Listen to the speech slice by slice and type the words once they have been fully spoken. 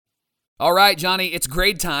All right, Johnny, it's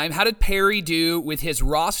grade time. How did Perry do with his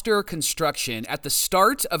roster construction at the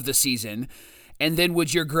start of the season? And then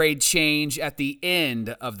would your grade change at the end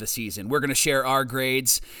of the season? We're going to share our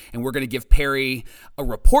grades, and we're going to give Perry a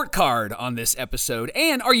report card on this episode.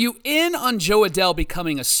 And are you in on Joe Adell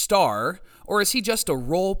becoming a star, or is he just a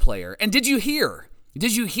role player? And did you hear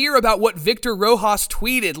about what Victor Rojas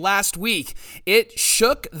tweeted last week? It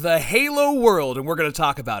shook the Halo world, and we're going to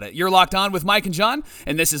talk about it. You're Locked On with Mike and John,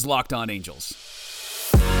 and this is Locked On Angels.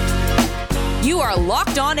 You are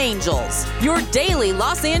Locked On Angels, your daily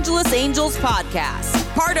Los Angeles Angels podcast.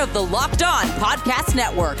 Part of the Locked On Podcast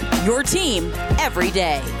Network, your team every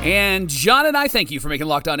day. And John and I thank you for making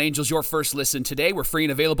Locked On Angels your first listen today. We're free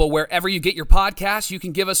and available wherever you get your podcasts. You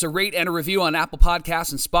can give us a rate and a review on Apple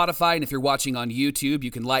Podcasts and Spotify. And if you're watching on YouTube,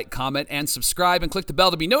 you can like, comment, and subscribe and click the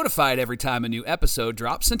bell to be notified every time a new episode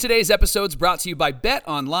drops. And today's episode is brought to you by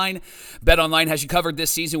BetOnline. BetOnline has you covered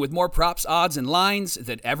this season with more props, odds, and lines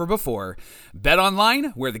than ever before.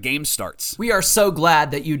 BetOnline, where the game starts. We are so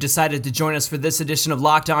glad that you decided to join us for this edition of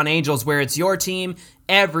Locked On Angels, where it's your team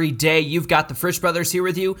every day. You've got the Frisch Brothers here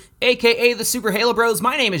with you, a.k.a. the Super Halo Bros.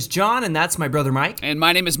 My name is John, and that's my brother Mike. And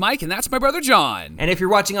my name is Mike, and that's my brother John. And if you're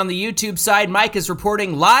watching on the YouTube side, Mike is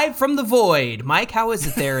reporting live from the void. Mike, how is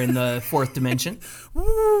it there in the fourth dimension? It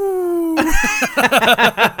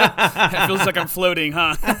feels like I'm floating,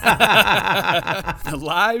 huh?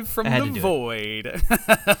 Live from the void.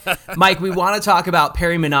 Mike, we want to talk about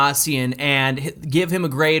Perry Minasian and give him a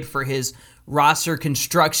grade for his roster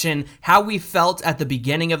construction, how we felt at the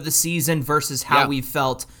beginning of the season versus how we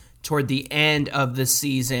felt toward the end of the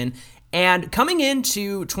season. And coming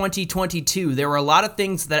into 2022, there were a lot of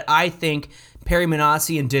things that I think Perry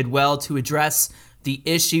Minasian did well to address the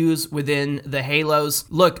issues within the Halos.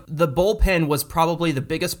 Look, the bullpen was probably the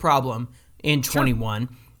biggest problem in 21.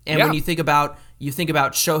 Sure. And when you think about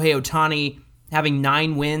Shohei Ohtani having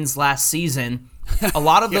 9 wins last season, a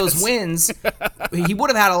lot of those wins, he would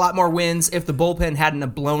have had a lot more wins if the bullpen hadn't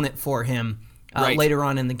have blown it for him later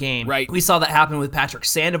on in the game. Right. We saw that happen with Patrick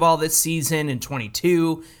Sandoval this season in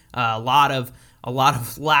 22. A lot of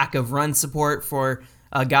lack of run support for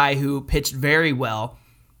a guy who pitched very well.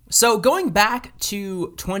 So going back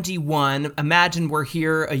to 21, imagine we're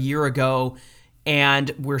here a year ago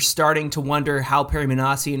and we're starting to wonder how Perry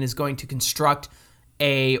Minasian is going to construct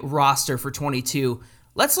a roster for 22.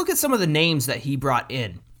 Let's look at some of the names that he brought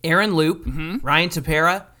in. Aaron Loup, Ryan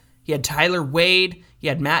Tepera, he had Tyler Wade, he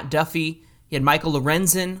had Matt Duffy, he had Michael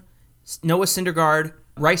Lorenzen, Noah Syndergaard,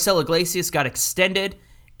 Raisel Iglesias got extended,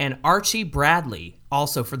 and Archie Bradley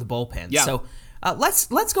also for the bullpen. Yeah. So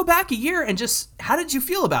let's go back a year and just, how did you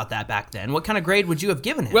feel about that back then? What kind of grade would you have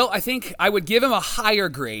given him? Well, I think I would give him a higher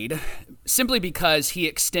grade simply because he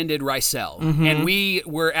extended Raisel, and we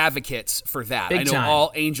were advocates for that. Big I know time.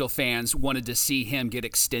 all Angel fans wanted to see him get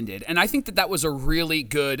extended, and I think that was a really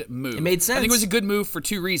good move. It made sense. I think it was a good move for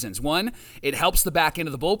 2 reasons. One, it helps the back end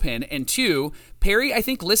of the bullpen, and 2, Perry, I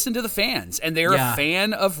think, listened to the fans, and they're a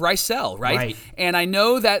fan of Raisel, right? And I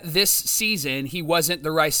know that this season he wasn't the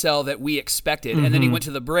Raisel that we expected, and then he went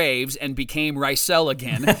to the Braves and became Raisel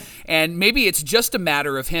again, and maybe it's just a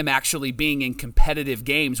matter of him actually being in competitive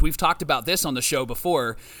games. We've talked about this on the show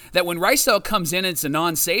before, that when Raisel comes in and it's a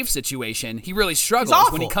non-save situation, he really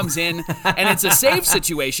struggles. When he comes in and it's a save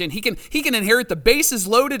situation, he can inherit the bases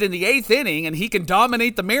loaded in the 8th inning and he can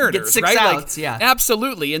dominate the Mariners. Get 6 right? outs,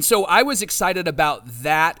 Absolutely. And so I was excited about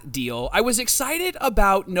that deal. I was excited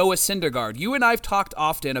about Noah Syndergaard. You and I have talked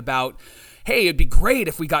often about, hey, it'd be great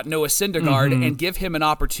if we got Noah Syndergaard and give him an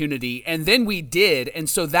opportunity. And then we did, and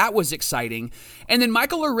so that was exciting. And then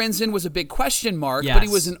Michael Lorenzen was a big question mark, but he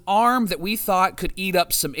was an arm that we thought could eat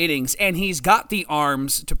up some innings, and he's got the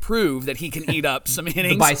arms to prove that he can eat up some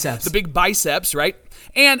innings. The biceps. The big biceps, right?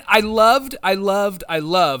 And I loved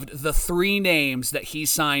the 3 names that he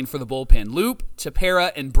signed for the bullpen: Loup,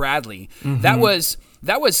 Tepera, and Bradley. That was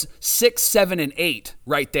 6, 7, and 8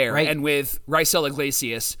 right there. Right. And with Raisel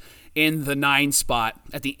Iglesias in the 9 spot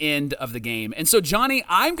at the end of the game. And so, Johnny,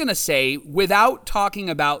 I'm going to say, without talking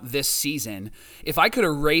about this season, if I could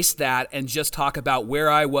erase that and just talk about where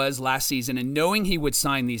I was last season and knowing he would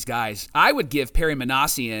sign these guys, I would give Perry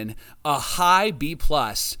Minasian a high B+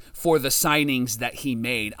 for the signings that he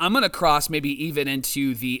made. I'm going to cross maybe even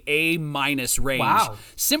into the A- range,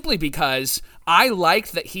 simply because I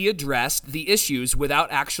liked that he addressed the issues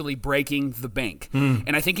without actually breaking the bank.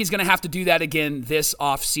 And I think he's going to have to do that again this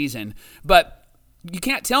offseason. But you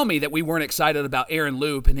can't tell me that we weren't excited about Aaron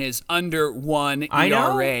Loup and his under 1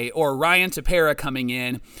 ERA, or Ryan Tepera coming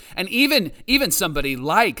in, and even somebody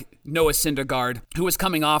like Noah Syndergaard, who was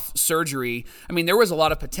coming off surgery. I mean, there was a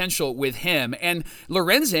lot of potential with him, and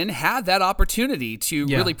Lorenzen had that opportunity to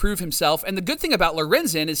really prove himself. And the good thing about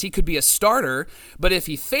Lorenzen is he could be a starter, but if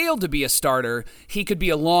he failed to be a starter, he could be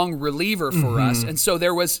a long reliever for us. And so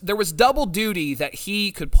there was double duty that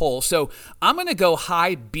he could pull. So I'm going to go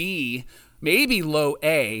high B, maybe low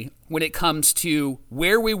A, when it comes to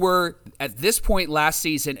where we were at this point last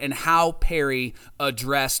season and how Perry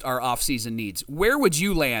addressed our offseason needs. Where would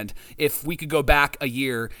you land if we could go back a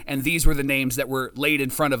year and these were the names that were laid in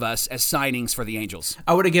front of us as signings for the Angels?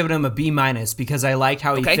 I would have given him a B- because I liked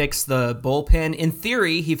how he fixed the bullpen. In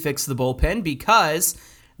theory, he fixed the bullpen because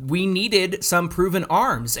we needed some proven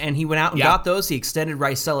arms, and he went out and got those. He extended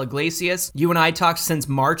Raisel Iglesias. You and I talked since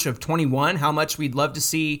March of 21 how much we'd love to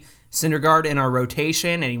see Syndergaard in our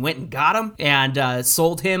rotation, and he went and got him and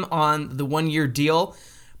sold him on the 1-year deal.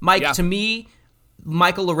 Mike, to me,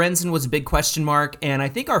 Michael Lorenzen was a big question mark, and I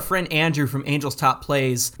think our friend Andrew from Angels Top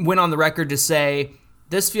Plays went on the record to say,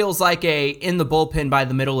 this feels like a in the bullpen by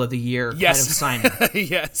the middle of the year kind of signing.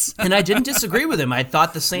 Yes. And I didn't disagree with him. I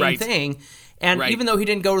thought the same thing. And even though he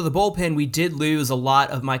didn't go to the bullpen, we did lose a lot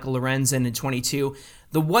of Michael Lorenzen in 22.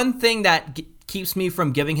 The one thing that keeps me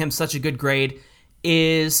from giving him such a good grade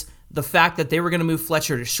is the fact that they were going to move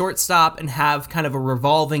Fletcher to shortstop and have kind of a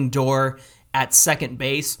revolving door at second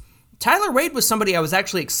base. Tyler Wade was somebody I was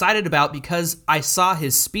actually excited about because I saw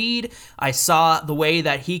his speed. I saw the way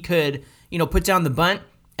that he could, put down the bunt.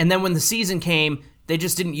 And then when the season came, they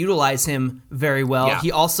just didn't utilize him very well. Yeah.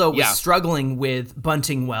 He also was struggling with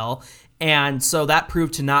bunting well. And so that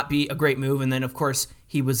proved to not be a great move. And then, of course,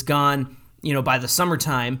 he was gone, by the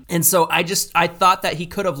summertime. And so I thought that he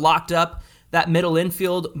could have locked up that middle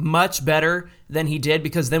infield much better than he did,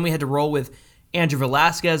 because then we had to roll with Andrew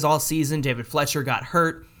Velasquez all season. David Fletcher got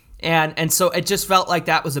hurt. And so it just felt like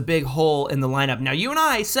that was a big hole in the lineup. Now, you and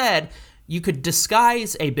I said you could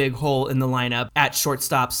disguise a big hole in the lineup at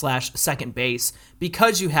shortstop/second base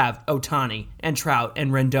because you have Ohtani and Trout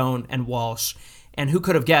and Rendon and Walsh. And who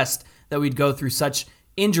could have guessed that we'd go through such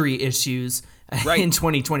injury issues in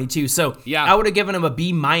 2022? So I would have given him a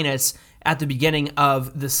B- at the beginning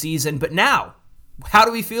of the season. But now, how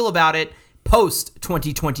do we feel about it post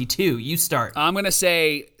 2022? You start. I'm going to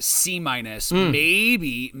say C-,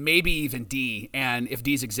 maybe even D, and if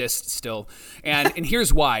D's exist still. And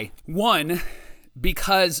here's why. One,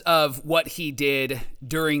 because of what he did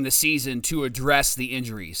during the season to address the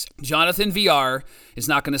injuries. Jonathan Villar is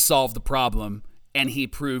not going to solve the problem, and he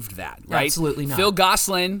proved that, right? Absolutely not. Phil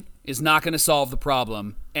Gosselin is not going to solve the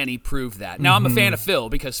problem, and he proved that. Now, I'm a fan of Phil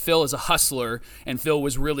because Phil is a hustler, and Phil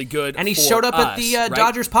was really good. And he showed up at the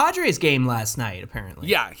Dodgers-Padres game last night, apparently.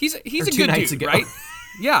 Yeah, he's a good dude, right?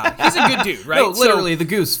 Yeah, he's a good dude, right? No, literally, the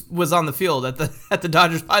goose was on the field at the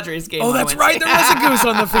Dodgers-Padres game. Oh, that's right. There was a goose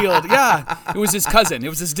on the field. Yeah, it was his cousin. It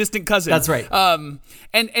was his distant cousin. That's right.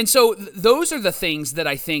 And so those are the things that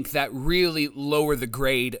I think that really lower the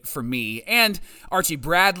grade for me. And Archie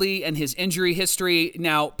Bradley and his injury history.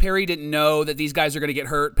 Now, Perry didn't know that these guys are going to get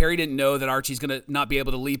hurt. Perry didn't know that Archie's going to not be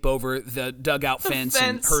able to leap over the dugout fence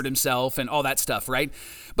and hurt himself and all that stuff, right?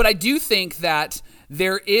 But I do think that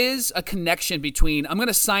there is a connection between, I'm going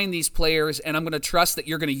to sign these players and I'm going to trust that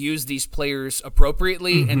you're going to use these players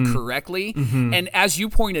appropriately and correctly. And as you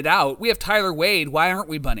pointed out, we have Tyler Wade. Why aren't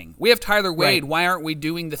we bunting? We have Tyler Wade. Why aren't we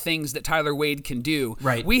doing the things that Tyler Wade can do?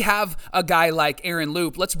 Right. We have a guy like Aaron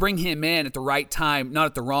Loup. Let's bring him in at the right time, not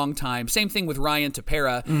at the wrong time. Same thing with Ryan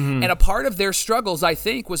Tepera. And a part of their struggles, I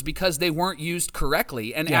think, was because they weren't used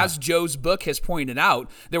correctly. And as Joe's book has pointed out,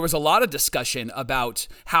 there was a lot of discussion about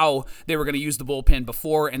how they were going to use the bullpen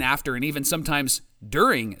before and after, and even sometimes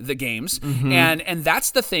during the games. And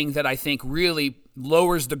that's the thing that I think really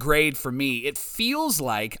lowers the grade for me. It feels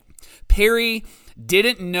like Perry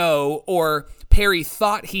didn't know, or Perry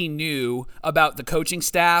thought he knew about the coaching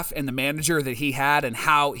staff and the manager that he had and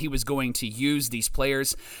how he was going to use these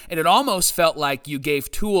players. And it almost felt like you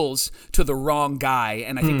gave tools to the wrong guy.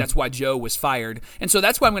 And I think that's why Joe was fired. And so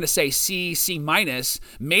that's why I'm going to say C, C-,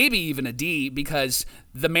 maybe even a D, because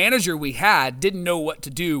the manager we had didn't know what to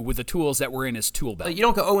do with the tools that were in his tool belt. You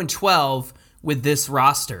don't go 0-12 with this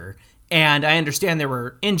roster. And I understand there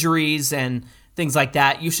were injuries and things like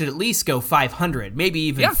that. You should at least go 500, maybe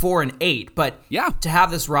even 4-8. But to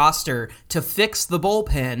have this roster, to fix the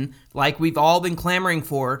bullpen, like we've all been clamoring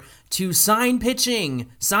for, to sign pitching.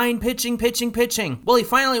 Well, he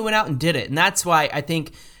finally went out and did it. And that's why I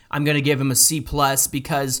think I'm going to give him a C+,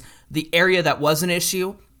 because the area that was an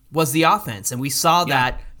issue was the offense. And we saw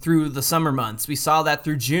that through the summer months. We saw that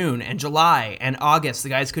through June and July and August. The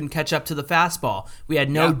guys couldn't catch up to the fastball. We had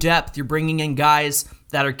no depth. You're bringing in guys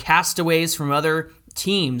that are castaways from other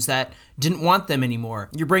teams that didn't want them anymore.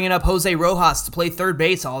 You're bringing up Jose Rojas to play third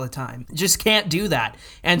base all the time. Just can't do that.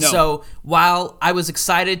 And so while I was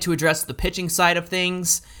excited to address the pitching side of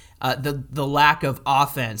things, the lack of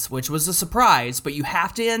offense, which was a surprise, but you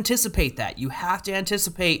have to anticipate that. You have to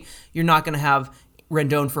anticipate you're not going to have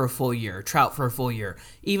Rendon for a full year, Trout for a full year,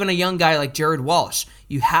 even a young guy like Jared Walsh.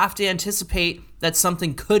 You have to anticipate that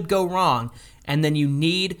something could go wrong, and then you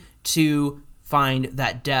need to find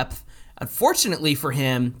that depth. Unfortunately for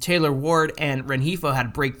him, Taylor Ward and Rengifo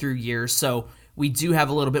had breakthrough years, so we do have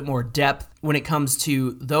a little bit more depth when it comes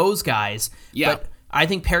to those guys. Yeah. But I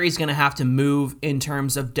think Perry's going to have to move in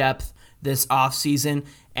terms of depth this offseason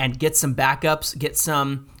and get some backups, get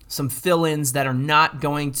some fill-ins that are not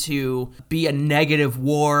going to be a negative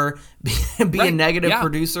WAR, be a negative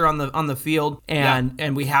producer on the field,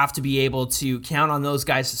 and we have to be able to count on those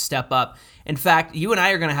guys to step up. In fact, you and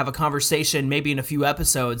I are going to have a conversation maybe in a few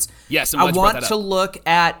episodes. Yes, I want to look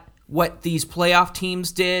at what these playoff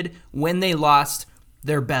teams did when they lost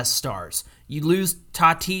their best stars. You lose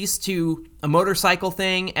Tatis to a motorcycle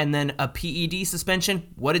thing and then a PED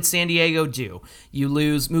suspension. What did San Diego do? You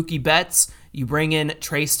lose Mookie Betts. You bring in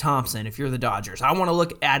Trace Thompson if you're the Dodgers. I want to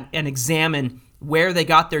look at and examine where they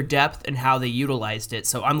got their depth and how they utilized it.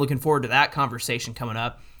 So I'm looking forward to that conversation coming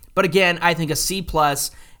up. But again, I think a C+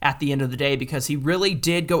 at the end of the day, because he really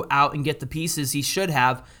did go out and get the pieces he should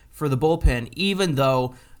have for the bullpen, even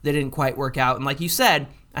though they didn't quite work out. And like you said,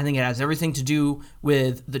 I think it has everything to do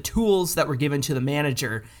with the tools that were given to the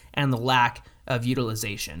manager and the lack of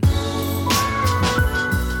utilization.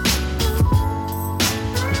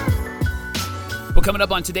 Well, coming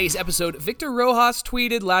up on today's episode, Victor Rojas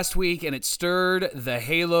tweeted last week, and it stirred the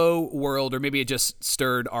Halo world, or maybe it just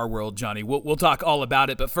stirred our world, Johnny. We'll talk all about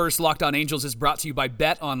it, but first, Locked On Angels is brought to you by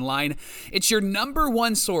Bet Online. It's your number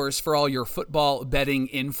one source for all your football betting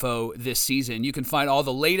info this season. You can find all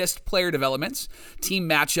the latest player developments, team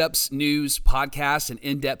matchups, news, podcasts, and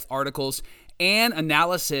in-depth articles, and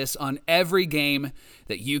analysis on every game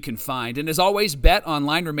that you can find. And as always, Bet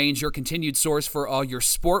Online remains your continued source for all your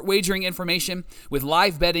sport wagering information with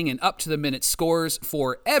live betting and up-to-the-minute scores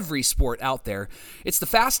for every sport out there. It's the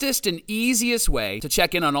fastest and easiest way to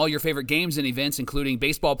check in on all your favorite games and events, including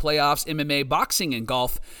baseball playoffs, MMA, boxing, and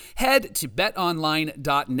golf. Head to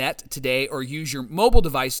betonline.net today or use your mobile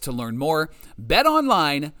device to learn more. Bet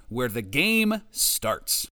Online, where the game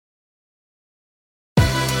starts.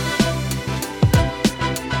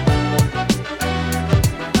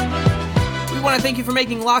 We want to thank you for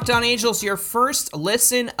making Locked On Angels your first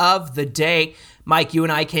listen of the day. Mike, you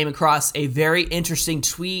and I came across a very interesting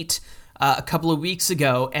tweet a couple of weeks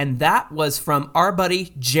ago, and that was from our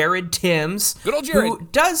buddy Jared Timms. Good old Jared. Who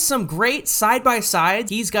does some great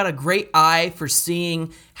side-by-sides. He's got a great eye for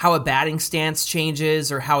seeing how a batting stance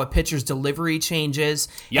changes or how a pitcher's delivery changes.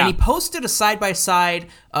 Yeah. And he posted a side-by-side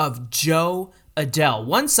of Jo Adell.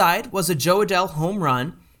 One side was a Jo Adell home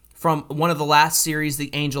run from one of the last series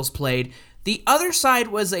the Angels played. The other side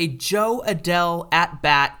was a Jo Adell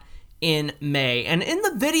at-bat in May. And in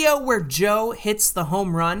the video where Joe hits the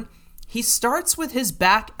home run, he starts with his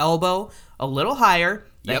back elbow a little higher,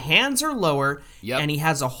 the hands are lower, and he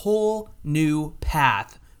has a whole new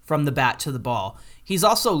path from the bat to the ball. He's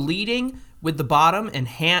also leading with the bottom and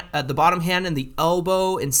the bottom hand and the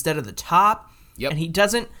elbow instead of the top, and he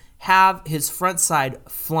doesn't have his front side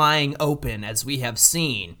flying open as we have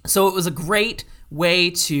seen. So it was a great way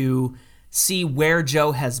to see where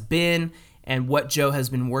Joe has been and what Joe has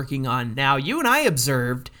been working on. Now, you and I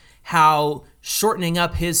observed how shortening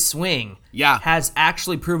up his swing has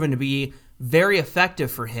actually proven to be very effective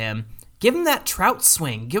for him. Give him that Trout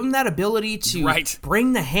swing. Give him that ability to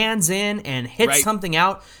bring the hands in and hit something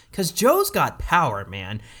out, because Joe's got power,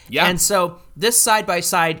 man. Yeah. And so this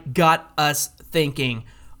side-by-side got us thinking,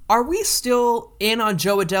 are we still in on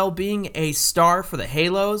Jo Adell being a star for the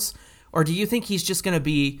Halos, or do you think he's just going to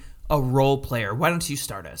be a role player? Why don't you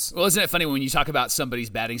start us? Well, isn't it funny when you talk about somebody's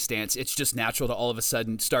batting stance, it's just natural to all of a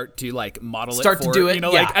sudden start to like model it. Start to do it. You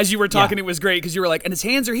know, like as you were talking, it was great because you were like, and his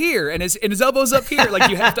hands are here and his elbows up here. Like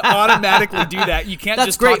you have to automatically do that. You can't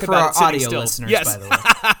just talk about it sitting still. That's great for our audio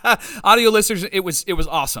listeners, by the way. Audio listeners, it was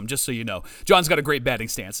awesome, just so you know. John's got a great batting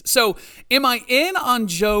stance. So am I in on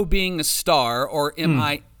Joe being a star, or am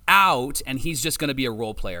I out and he's just going to be a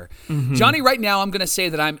role player? Johnny, right now I'm going to say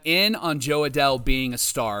that I'm in on Jo Adell being a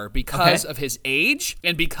star because of his age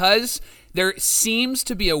and because there seems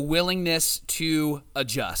to be a willingness to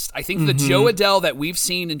adjust. I think the Jo Adell that we've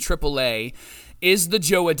seen in AAA is the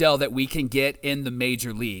Jo Adell that we can get in the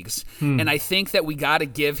major leagues. And I think that we got to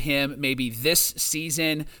give him maybe this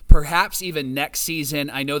season, perhaps even next season.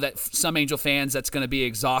 I know that some Angel fans, that's going to be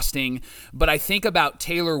exhausting, but I think about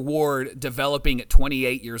Taylor Ward developing at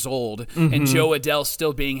 28 years old and Jo Adell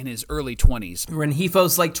still being in his early 20s.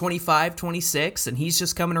 Renjifo's like 25, 26, and he's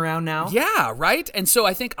just coming around now. Yeah, right? And so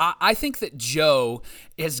I think that Jo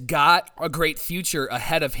has got a great future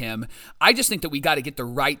ahead of him. I just think that we got to get the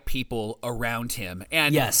right people around him.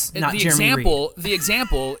 And yes, not Jeremy Reed. The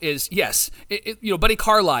example is, yes, Buddy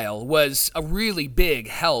Carlisle was a really big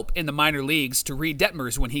help in the minor leagues to Reed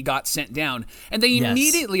Detmers when he got sent down. And they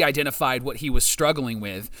immediately identified what he was struggling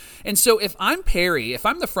with. And so if I'm Perry, if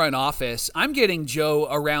I'm the front office, I'm getting Jo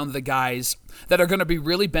around the guys that are going to be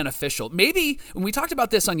really beneficial. Maybe when we talked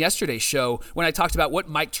about this on yesterday's show, when I talked about what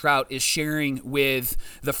Mike Trout is sharing with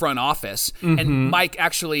the front office and Mike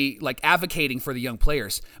actually like advocating for the young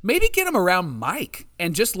players, maybe get him around Mike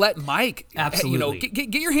and just let Mike, absolutely,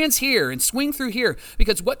 get your hands here and swing through here,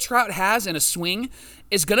 because what Trout has in a swing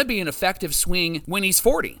is going to be an effective swing when he's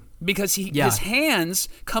 40. Because his hands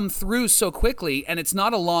come through so quickly, and it's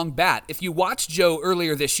not a long bat. If you watch Jo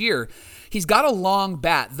earlier this year, he's got a long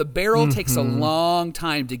bat. The barrel takes a long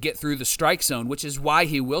time to get through the strike zone, which is why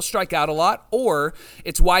he will strike out a lot, or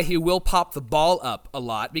it's why he will pop the ball up a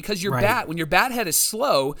lot. Because your bat, when your bat head is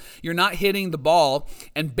slow, you're not hitting the ball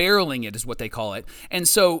and barreling it is what they call it. And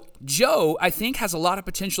so Jo, I think, has a lot of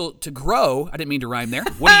potential to grow. I didn't mean to rhyme there.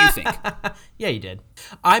 What do you think? Yeah, you did.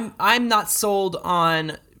 I'm not sold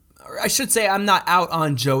on... I should say I'm not out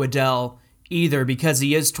on Jo Adell either, because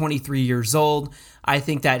he is 23 years old. I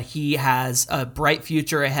think that he has a bright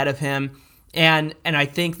future ahead of him. And I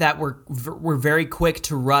think that we're very quick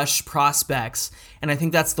to rush prospects. And I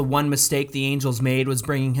think that's the one mistake the Angels made, was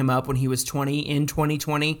bringing him up when he was 20 in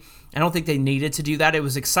 2020. I don't think they needed to do that. It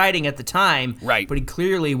was exciting at the time, right, but he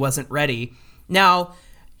clearly wasn't ready. Now,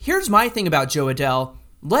 here's my thing about Jo Adell.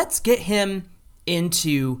 Let's get him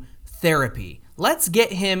into therapy. Let's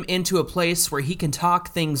get him into a place where he can talk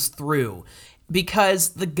things through, because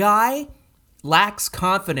the guy lacks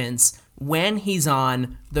confidence when he's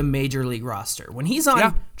on the major league roster. When he's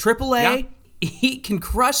on AAA, he can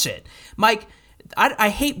crush it. Mike, I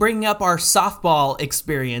hate bringing up our softball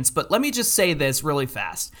experience, but let me just say this really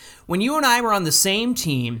fast. When you and I were on the same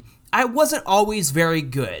team, I wasn't always very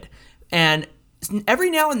good. And every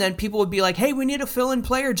now and then people would be like, hey, we need a fill-in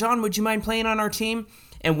player. John, would you mind playing on our team?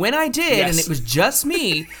 And when I did, and it was just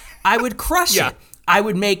me, I would crush it. I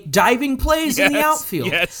would make diving plays in the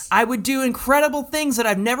outfield. I would do incredible things that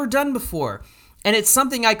I've never done before. And it's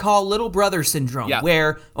something I call little brother syndrome,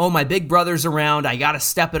 where, my big brother's around, I got to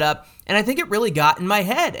step it up. And I think it really got in my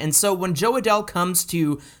head. And so when Jo Adell comes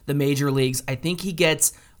to the major leagues, I think he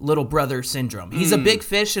gets little brother syndrome. He's a big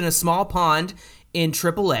fish in a small pond in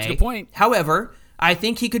AAA. That's a good point. However, I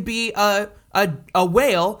think he could be a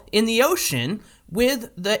whale in the ocean with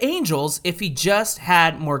the Angels if he just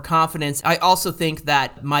had more confidence. I also think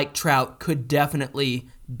that Mike Trout could definitely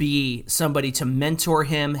be somebody to mentor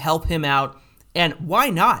him, help him out, and why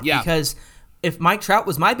not? Because if Mike Trout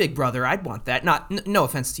was my big brother, I'd want that. No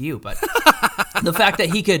offense to you, but the fact that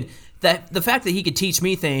he could teach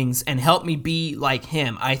me things and help me be like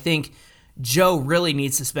him, I think Jo really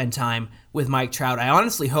needs to spend time with Mike Trout. I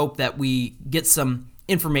honestly hope that we get some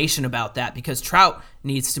information about that, because Trout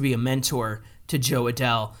needs to be a mentor to Jo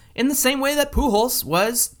Adell in the same way that Pujols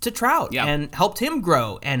was to Trout and helped him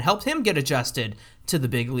grow and helped him get adjusted to the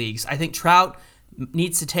big leagues. I think Trout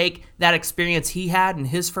needs to take that experience he had in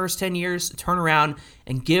his first 10 years, turn around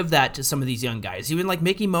and give that to some of these young guys, even like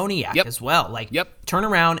Mickey Moniak as well. Turn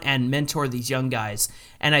around and mentor these young guys.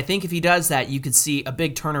 And I think if he does that, you could see a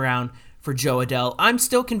big turnaround for Jo Adell. I'm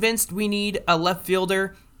still convinced we need a left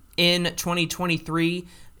fielder in 2023,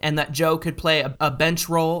 and that Jo could play a bench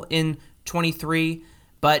role in 23,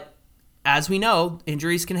 but as we know,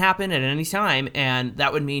 injuries can happen at any time, and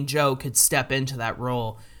that would mean Jo could step into that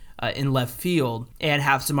role in left field and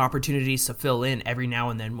have some opportunities to fill in every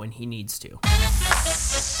now and then when he needs to.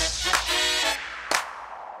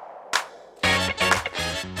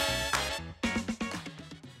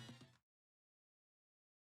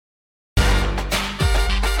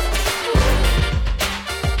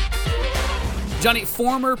 Johnny,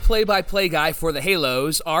 former play-by-play guy for the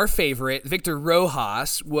Halos, our favorite, Victor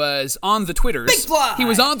Rojas, was on the Twitters. Big fly! He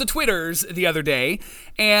was on the Twitters the other day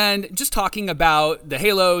and just talking about the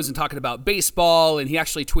Halos and talking about baseball, and he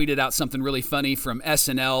actually tweeted out something really funny from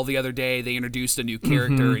SNL the other day. They introduced a new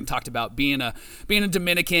character and talked about being a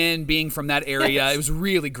Dominican, being from that area. It was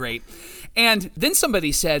really great. And then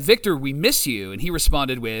somebody said, Victor, we miss you. And he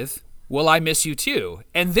responded with, well, I miss you too.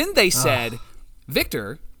 And then they said,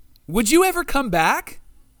 Victor, would you ever come back?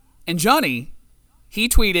 And Johnny, he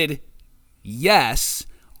tweeted, yes,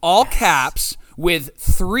 all caps with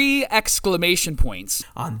 3 exclamation points.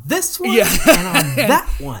 On this one and on that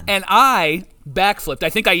one. And I backflipped. I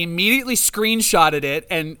think I immediately screenshotted it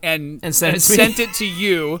and sent it to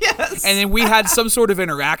you. Yes. And then we had some sort of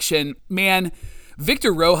interaction. Man,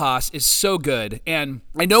 Victor Rojas is so good. And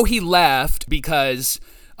I know he left because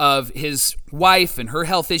of his wife and her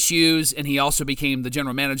health issues, and he also became the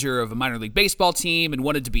general manager of a minor league baseball team and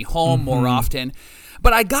wanted to be home more often.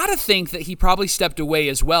 But I gotta think that he probably stepped away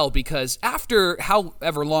as well, because after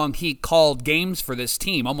however long he called games for this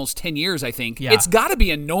team, almost 10 years, I think, it's gotta be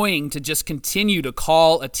annoying to just continue to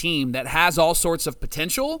call a team that has all sorts of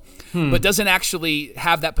potential, but doesn't actually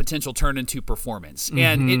have that potential turn into performance.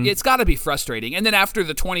 And it's gotta be frustrating. And then after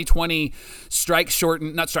the 2020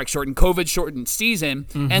 COVID-shortened season,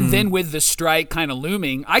 and then with the strike kind of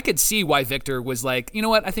looming, I could see why Victor was like, you know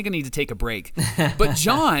what, I think I need to take a break. But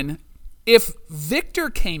John, if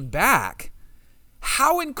Victor came back,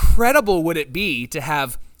 how incredible would it be to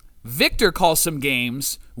have Victor call some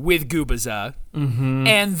games with Gubicza,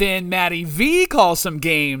 and then Matty V call some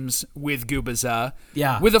games with Gubicza,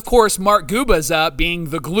 with, of course, Mark Gubicza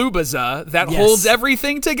being the Glubicza that holds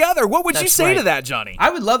everything together. What would you say to that, Johnny?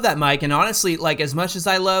 I would love that, Mike. And honestly, like, as much as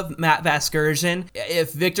I love Matt Vasgersian,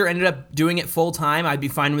 if Victor ended up doing it full time, I'd be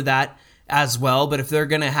fine with that as well. But if they're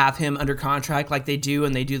going to have him under contract like they do,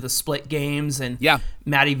 and they do the split games, and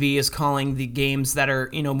Matty V is calling the games that are,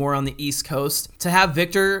 more on the East Coast, to have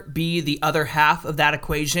Victor be the other half of that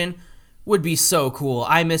equation would be so cool.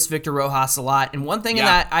 I miss Victor Rojas a lot. And one thing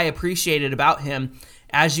that I appreciated about him,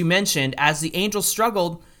 as you mentioned, as the Angels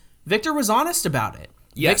struggled, Victor was honest about it.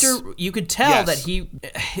 Yes. Victor, you could tell that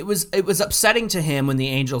it was upsetting to him when the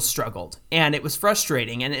Angels struggled, and it was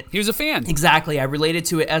frustrating. And he was a fan. Exactly. I related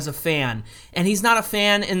to it as a fan. And he's not a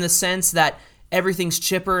fan in the sense that everything's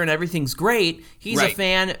chipper and everything's great. He's a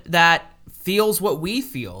fan that feels what we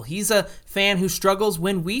feel. He's a fan who struggles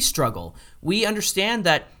when we struggle. We understand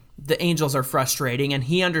that the Angels are frustrating, and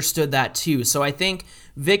he understood that too. So I think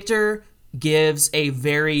Victor gives a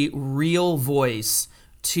very real voice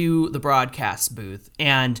to the broadcast booth,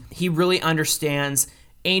 and he really understands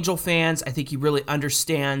Angel fans. I think he really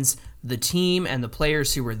understands the team and the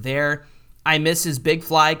players who were there. I miss his big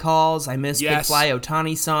fly calls. I miss Big Fly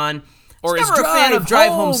Ohtani-san. Or his never a fan of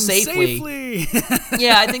drive home safely.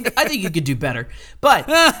 Yeah, I think you could do better. But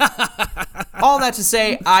all that to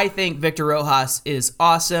say, I think Victor Rojas is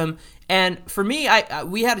awesome. And for me,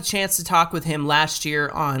 we had a chance to talk with him last year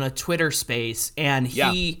on a Twitter space, and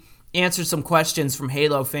he answered some questions from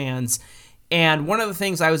Halo fans. And one of the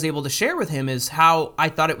things I was able to share with him is how I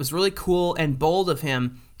thought it was really cool and bold of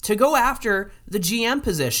him to go after the GM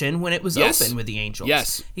position when it was open with the Angels.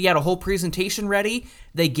 Yes. He had a whole presentation ready.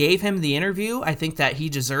 They gave him the interview. I think that he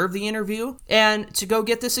deserved the interview. And to go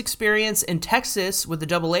get this experience in Texas with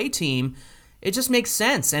the AA team, it just makes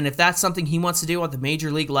sense. And if that's something he wants to do at the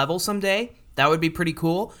major league level someday, that would be pretty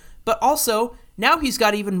cool. But also, now he's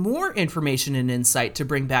got even more information and insight to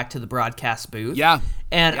bring back to the broadcast booth.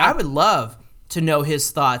 And I would love to know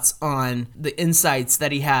his thoughts on the insights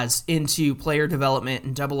that he has into player development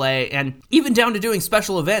in AA, and even down to doing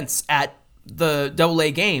special events at the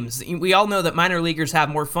AA games. We all know that minor leaguers have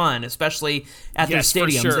more fun, especially at their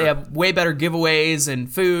stadiums. Sure. They have way better giveaways and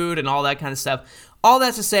food and all that kind of stuff. All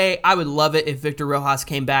that to say, I would love it if Victor Rojas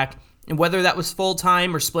came back, and whether that was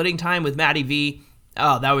full-time or splitting time with Matty V,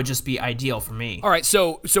 oh, that would just be ideal for me. All right,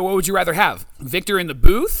 so what would you rather have? Victor in the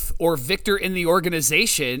booth or Victor in the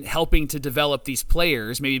organization helping to develop these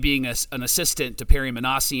players, maybe being an assistant to Perry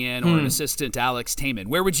Minasian or an assistant to Alex Taman?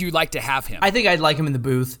 Where would you like to have him? I think I'd like him in the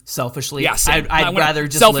booth, selfishly. Yeah, I'd rather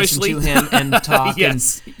just listen to him and talk.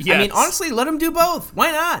 Yes. I mean, honestly, let him do both.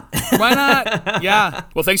 Why not? Why not? Yeah.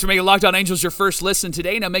 Well, thanks for making Locked On Angels your first listen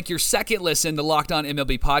today. Now make your second listen to Locked On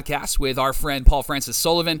MLB Podcast with our friend Paul Francis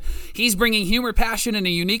Sullivan. He's bringing humor, passion, and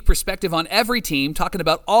a unique perspective on every team, talking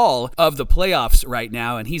about all of the playoffs right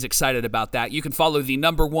now, and he's excited about that. You can follow the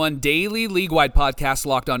 #1 daily league-wide podcast,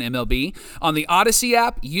 Locked On MLB, on the Odyssey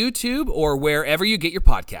app, YouTube, or wherever you get your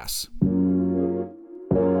podcasts.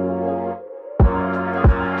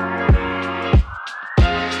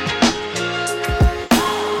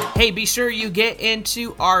 Hey, be sure you get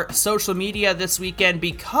into our social media this weekend,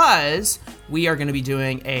 because we are going to be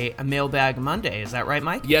doing a Mailbag Monday. Is that right,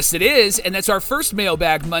 Mike? Yes, it is. And that's our first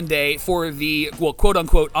Mailbag Monday for the,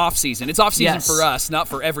 quote-unquote off-season. It's off-season for us, not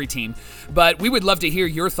for every team. But we would love to hear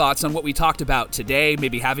your thoughts on what we talked about today,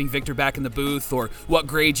 maybe having Victor back in the booth, or what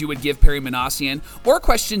grade you would give Perry Minasian, or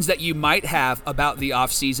questions that you might have about the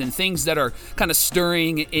off-season, things that are kind of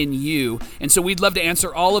stirring in you. And so we'd love to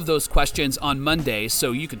answer all of those questions on Monday.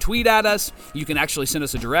 So you can tweet at us. You can actually send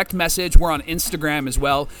us a direct message. We're on Instagram as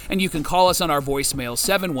well. And you can call us on our voicemail,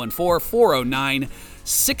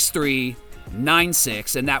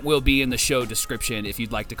 714-409-6396, and that will be in the show description if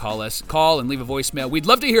you'd like to call us. Call and leave a voicemail. We'd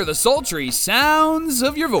love to hear the sultry sounds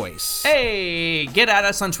of your voice. Hey, get at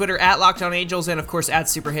us on Twitter at Locked On Angels, and of course at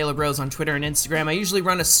Super Halo Bros on Twitter and Instagram. I usually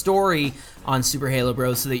run a story on Super Halo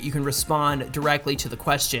Bros so that you can respond directly to the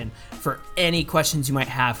question for any questions you might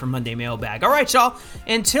have for Monday Mailbag. All right, y'all.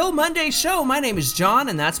 Until Monday's show, my name is John,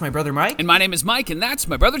 and that's my brother Mike. And my name is Mike, and that's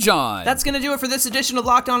my brother John. That's going to do it for this edition of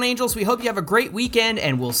Locked On Angels. We hope you have a great weekend,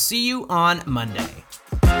 and we'll see you on Monday.